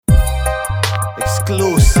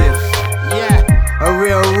exclusive. Yeah. A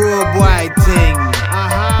real rude boy thing.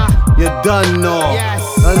 You done know. Yes.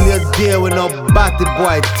 And you deal with no batty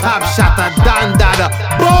boy. Top shot a dandada.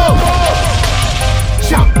 Boom!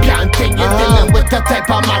 Champion thing, you're dealing with the type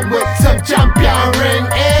of man with some champion ring,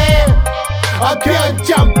 A pure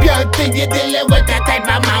champion thing, you're dealing with the type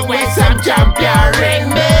of man with some champion ring,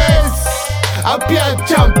 miss. A pure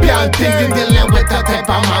champion thing, you're dealing with the type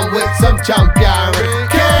of man with some champion ring,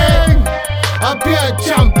 king. A pure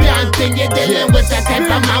champion thing, you're dealing with the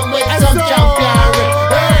type of man with some champion ring,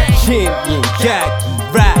 Champion, cocky,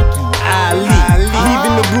 rocky, Ali.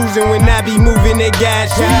 Leaving the bruising when I be moving that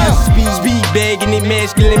gas. Speed bagging it,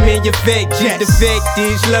 masculine manufactured. The fact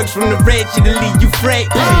is, slugs from the ratchet to leave you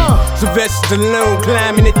fractured. Sylvester Stallone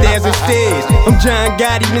climbing 1,000 stairs. I'm John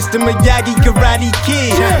Gotti, Mr. Miyagi, Karate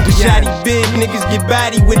Kid. The shoddy big niggas get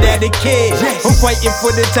body without a care. I'm fighting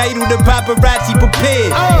for the title, the paparazzi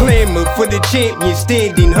prepared. Glamour for the champion,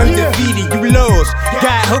 standing undefeated. You lost,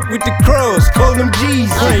 got hooked with the cross, call them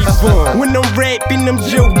Jesus. When I'm rapping, I'm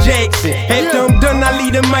Joe Jackson. After I'm done, I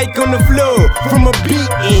leave the mic on the floor from a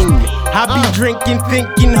beating. I be drinking,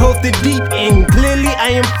 thinking, hold the deep end. Clearly,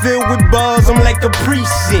 I am filled with balls, I'm like a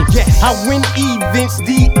precinct. I win events,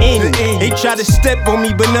 the end. They try to step on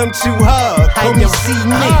me, but I'm too hard. Call me C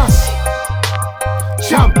next.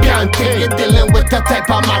 champion thing, you're dealing with the type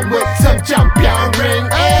of man with some champion ring,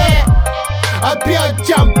 A pure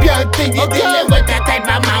champion thing, you're dealing with the type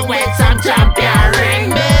of man with some champion ring,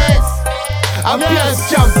 miss. A pure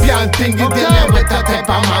champion thing, you're dealing with the type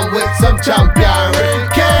of man with some champion ring,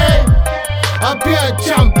 king. A pure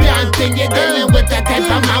champion thing, you're dealing with the type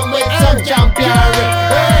of man with some champion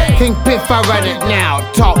ring, King Piff, I run it now.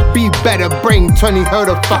 Talk, be better, bring 20 herd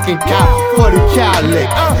of fucking cow for the cow lick.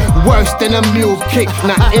 Worse than a mule kick,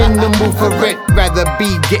 not in the mood for it. Rather be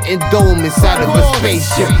getting dome inside of a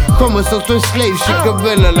spaceship. Chromosomes from slave shit,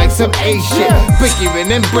 gorilla like some A shit.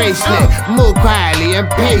 Breaking and bracelet, move quietly and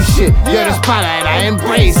patient. You're the spotlight, I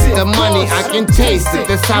embrace it. The money, I can taste it.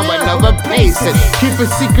 That's how I never place it. Keep a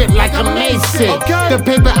secret like a mason. The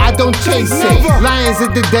paper, I don't chase it. Lions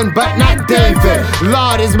in the den, but not David.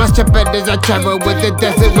 Lord is my shepherd as I travel with the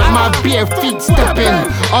desert with my bare feet stepping.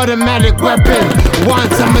 Automatic weapon,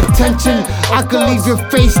 want some attention? I could leave your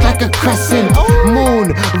face like a crescent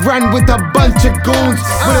moon. Run with a bunch of goons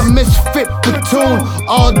with a misfit platoon,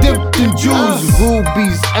 all dipped in jewels,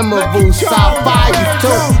 rubies, emeralds, sapphires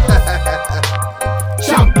too.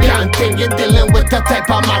 champion thing, you're dealing with the type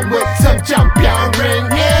of man with some champion ring,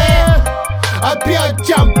 A pure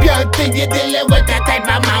champion thing, you're dealing with the type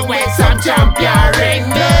of man with some champion ring,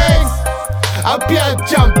 miss. A pure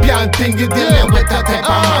champion thing, you're dealing with the type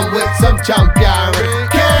of man with some champion ring,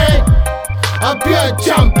 king. A pure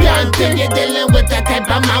champion thing, you're dealing with the type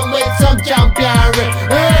of man with some champion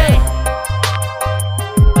ring,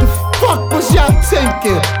 The fuck was y'all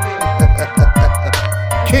thinking?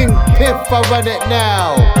 King Piff, I run it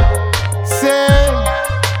now. Say,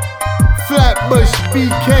 Flatbush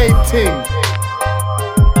BK ting.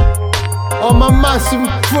 On my massive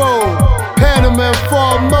pro, Panama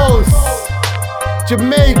foremost.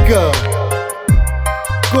 Jamaica,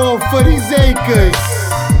 going for these acres.